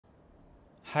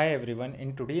Hi everyone,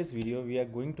 in today's video we are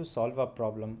going to solve a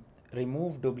problem,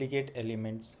 remove duplicate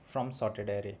elements from sorted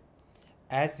array.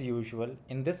 As usual,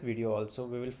 in this video also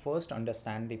we will first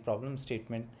understand the problem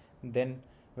statement, then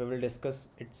we will discuss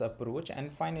its approach, and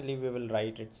finally we will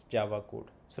write its Java code.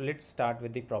 So let's start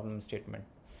with the problem statement.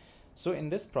 So in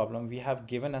this problem we have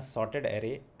given a sorted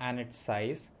array and its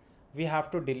size. We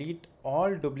have to delete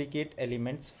all duplicate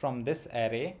elements from this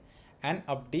array and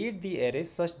update the array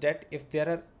such that if there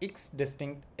are x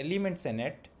distinct elements in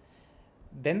it,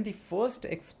 then the first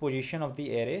x position of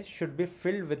the array should be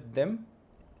filled with them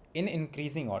in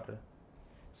increasing order.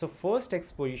 So first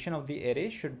x position of the array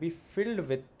should be filled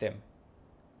with them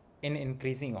in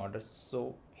increasing order.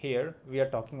 So here we are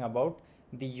talking about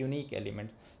the unique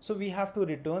element. So we have to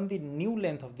return the new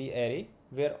length of the array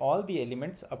where all the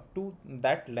elements up to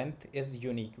that length is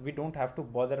unique. We don't have to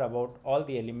bother about all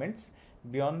the elements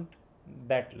beyond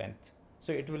that length.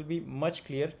 So it will be much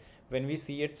clear when we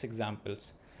see its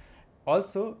examples.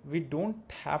 Also, we don't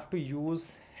have to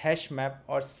use hash map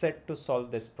or set to solve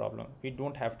this problem. We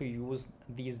don't have to use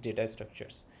these data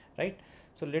structures, right?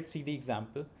 So let's see the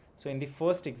example. So in the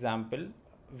first example,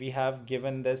 we have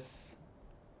given this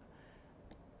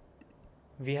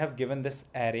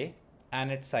array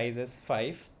and its size is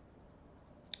 5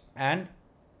 and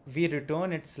we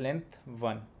return its length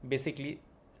 1. Basically,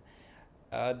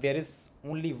 there is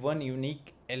only one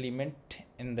unique element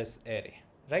in this array,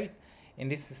 right? In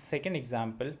this second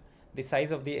example, the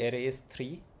size of the array is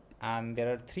 3 and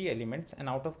there are 3 elements, and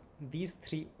out of these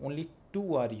 3 only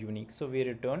 2 are unique, so we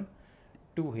return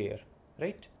 2 here,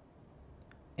 right?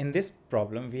 In this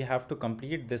problem we have to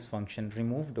complete this function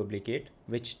remove duplicate,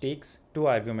 which takes 2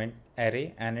 argument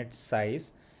array and its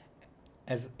size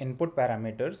as input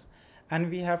parameters, and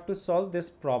we have to solve this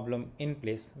problem in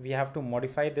place. We have to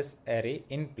modify this array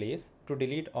in place to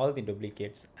delete all the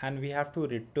duplicates, and we have to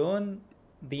return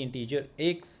the integer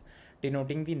x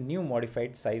denoting the new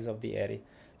modified size of the array.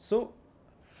 So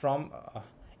from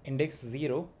index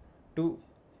 0 to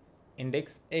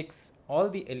index x, all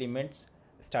the elements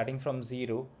starting from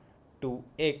 0 to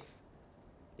x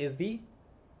is the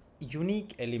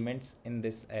unique elements in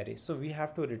this array. So we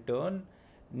have to return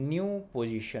new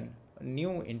position,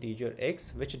 new integer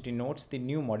x, which denotes the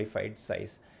new modified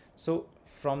size. So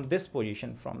from this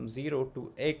position from 0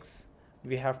 to x,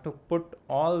 we have to put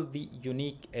all the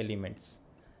unique elements,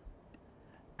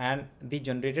 and the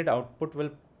generated output will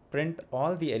print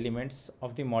all the elements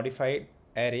of the modified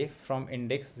array from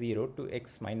index 0 to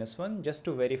x minus 1, just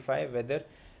to verify whether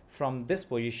from this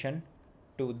position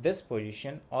to this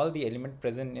position all the elements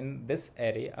present in this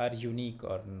array are unique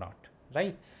or not,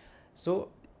 right? So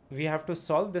we have to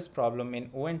solve this problem in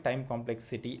O and time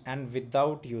complexity and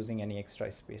without using any extra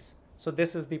space. So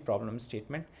this is the problem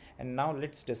statement, and now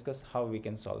let's discuss how we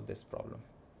can solve this problem.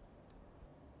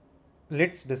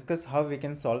 Let's discuss how we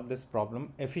can solve this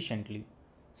problem efficiently.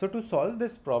 So to solve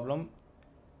this problem,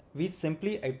 we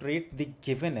simply iterate the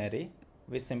given array.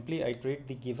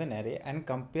 And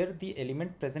compare the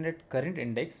element present at current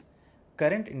index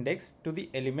to the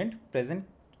element present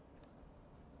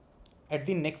at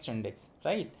the next index,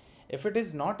 right? If it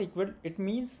is not equal, it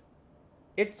means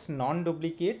it's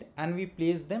non-duplicate, and we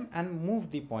place them and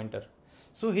move the pointer.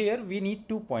 So here we need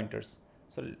 2 pointers.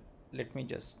 So let me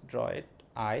just draw it,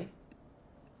 I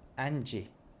and j,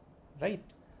 right?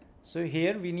 So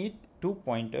here we need 2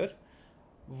 pointer,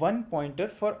 1 pointer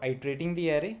for iterating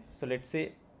the array. So let's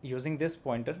say using this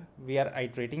pointer we are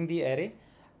iterating the array,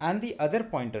 and the other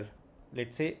pointer,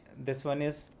 let's say this one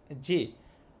is j,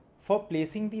 for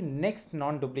placing the next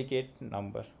non-duplicate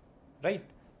number, right?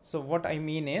 So what I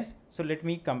mean is, so let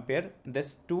me compare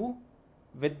this 2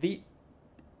 with the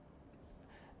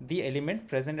element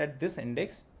present at this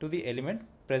index to the element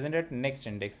present at next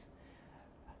index.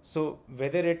 So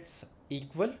whether it's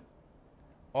equal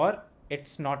or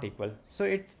it's not equal. So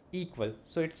it's equal,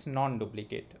 so it's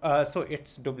non-duplicate, so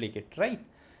it's duplicate, right?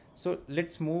 So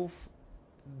let's move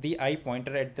the I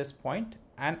pointer at this point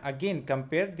and again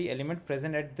compare the element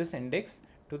present at this index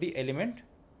to the element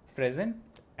present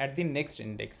at the next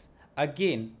index.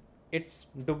 Again it's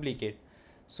duplicate,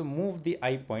 so move the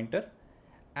I pointer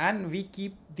and we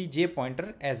keep the j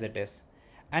pointer as it is,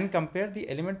 and compare the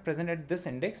element present at this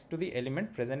index to the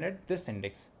element present at this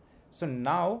index. So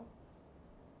now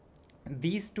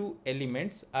these 2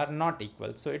 elements are not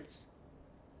equal,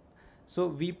 so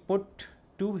we put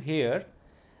 2 here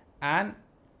and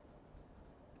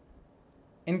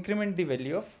increment the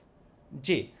value of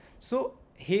j. So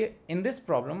here in this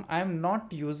problem I am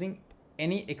not using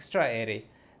any extra array.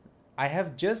 I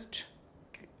have just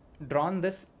drawn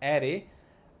this array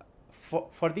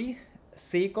for the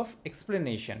sake of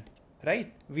explanation.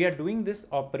 right? We are doing this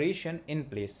operation in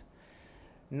place.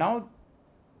 Now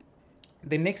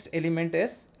the next element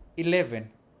is 11,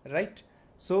 right?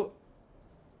 So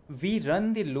we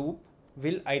run the loop,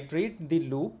 will iterate the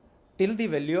loop till the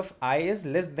value of I is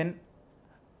less than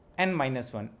n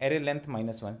minus 1, array length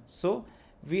minus 1. So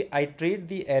we iterate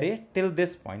the array till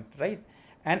this point, right?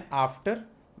 And after,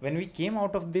 when we came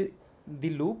out of the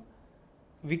loop,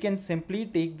 we can simply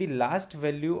take the last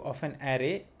value of an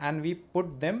array and we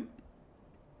put them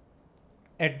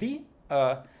at the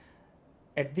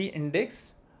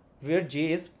index where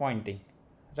j is pointing,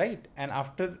 right? And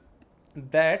after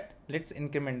that, let's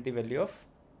increment the value of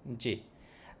j,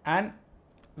 and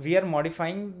we are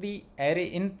modifying the array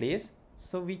in place.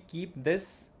 So we keep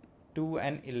this 2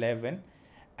 and 11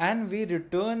 and we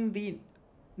return the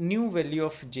new value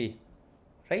of j,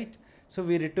 right? So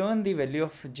we return the value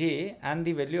of j and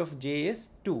the value of j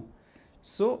is 2.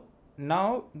 So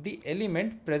now the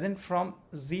element present from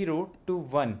 0 to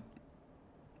 1.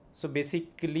 So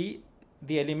basically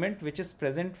the element which is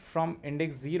present from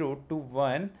index 0 to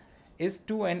 1 is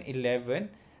 2 and 11,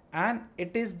 and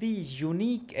it is the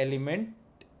unique element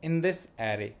in this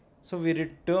array. So we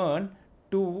return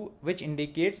 2, which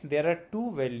indicates there are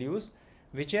two values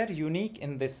which are unique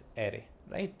in this array,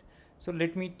 right? So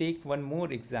let me take one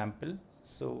more example.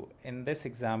 So in this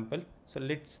example, so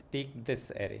let's take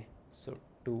this array. So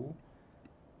 2,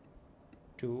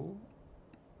 2,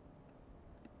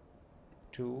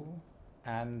 2,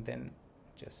 and then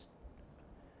just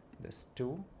this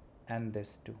 2 and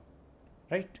this 2,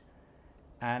 right?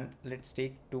 And let's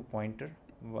take two pointer.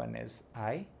 One is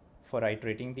I for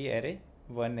iterating the array,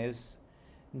 one is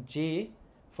j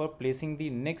for placing the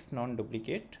next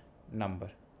non-duplicate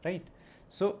number, right?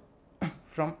 So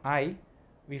from I,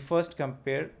 we first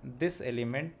compare this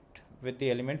element with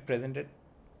the element present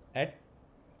at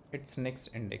its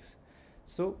next index.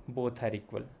 So both are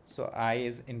equal. So I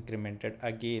is incremented.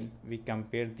 Again, we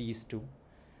compare these two.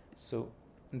 So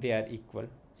they are equal.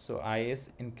 So I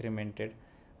is incremented.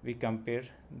 We compare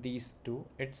these two.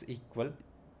 It's equal.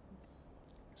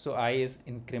 So I is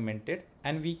incremented,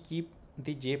 and we keep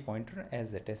the j pointer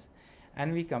as it is.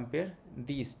 And we compare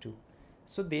these two.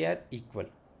 So they are equal,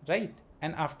 right?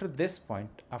 And after this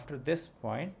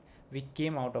point, we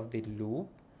came out of the loop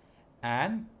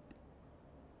and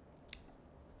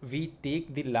we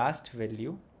take the last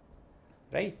value,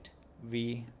 right?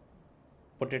 We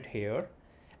put it here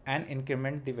and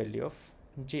increment the value of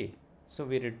j. So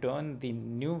we return the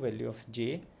new value of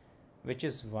j, which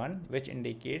is 1, which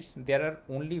indicates there are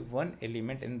only one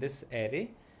element in this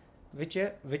array which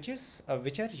are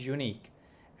unique.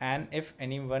 And if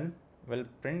anyone will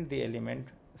print the element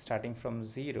starting from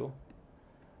 0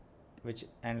 which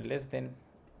and less than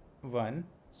 1,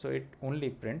 so it only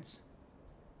prints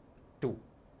 2,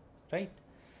 right?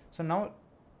 So now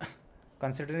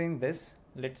considering this,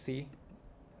 let's see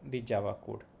the Java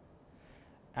code.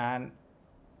 And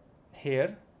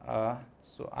here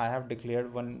so I have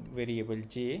declared one variable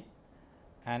j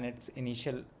and its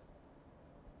initialize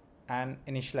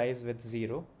with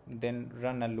 0, then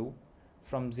run a loop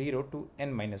from 0 to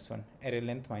n minus 1, array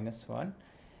length minus 1,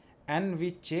 and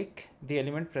we check the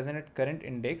element present at current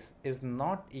index is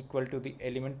not equal to the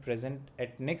element present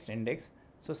at next index.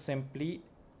 So simply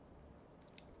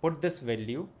put this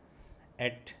value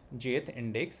at jth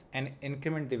index and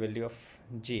increment the value of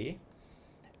j.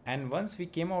 And once we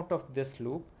came out of this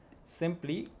loop,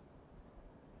 simply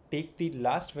take the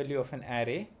last value of an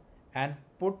array and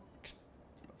put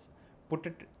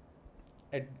it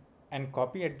at and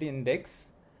copy at the index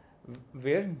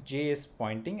where j is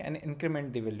pointing and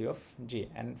increment the value of j,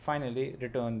 and finally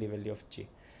return the value of j.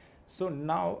 So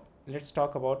now let's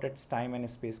talk about its time and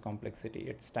space complexity.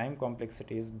 Its time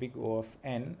complexity is big O of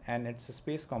n and its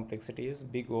space complexity is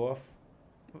big O of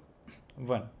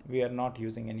 1. We are not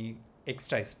using any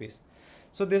extra space.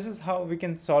 So this is how we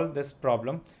can solve this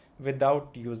problem without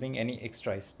using any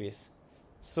extra space.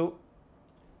 So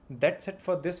that's it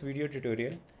for this video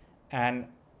tutorial, and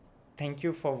thank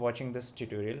you for watching this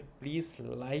tutorial. Please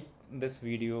like this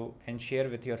video and share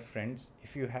with your friends.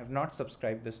 If you have not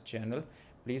subscribed this channel,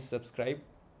 please subscribe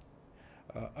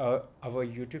our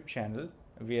YouTube channel,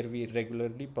 where we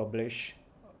regularly publish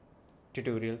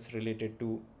tutorials related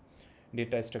to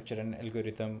data structure and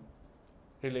algorithm,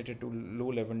 related to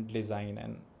low-level design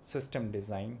and system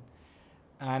design.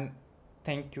 And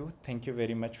thank you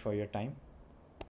very much for your time.